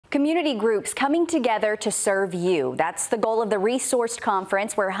Community groups coming together to serve you. That's the goal of the Resourced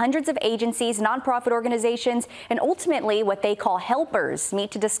Conference, where hundreds of agencies, nonprofit organizations, and ultimately what they call helpers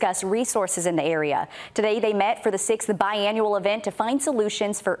meet to discuss resources in the area. Today they met for the 6th biannual event to find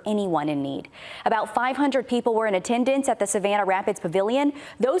solutions for anyone in need. About 500 people were in attendance at the Savannah Rapids Pavilion.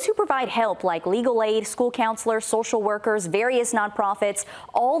 Those who provide help like legal aid, school counselors, social workers, various nonprofits,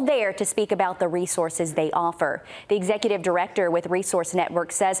 all there to speak about the resources they offer. The executive director with Resource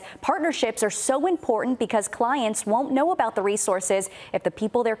Network says partnerships are so important because clients won't know about the resources if the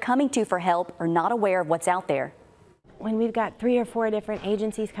people they're coming to for help are not aware of what's out there. When we've got 3 or 4 different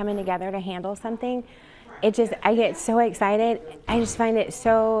agencies coming together to handle something, I get so excited. I just find it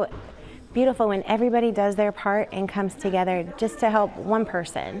so beautiful when everybody does their part and comes together just to help one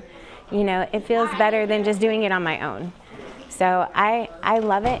person. You know, it feels better than just doing it on my own. So I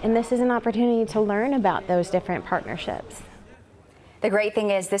love it, and this is an opportunity to learn about those different partnerships. The great thing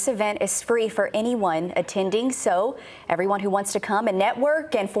is this event is free for anyone attending, so everyone who wants to come and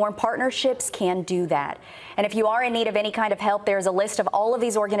network and form partnerships can do that. And if you are in need of any kind of help, there's a list of all of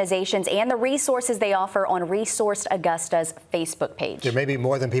these organizations and the resources they offer on Resourced Augusta's Facebook page. There may be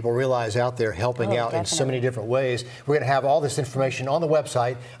more than people realize out there helping out in so many different ways. We're going to have all this information on the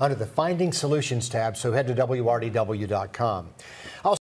website under the Finding Solutions tab, so head to WRDW.com.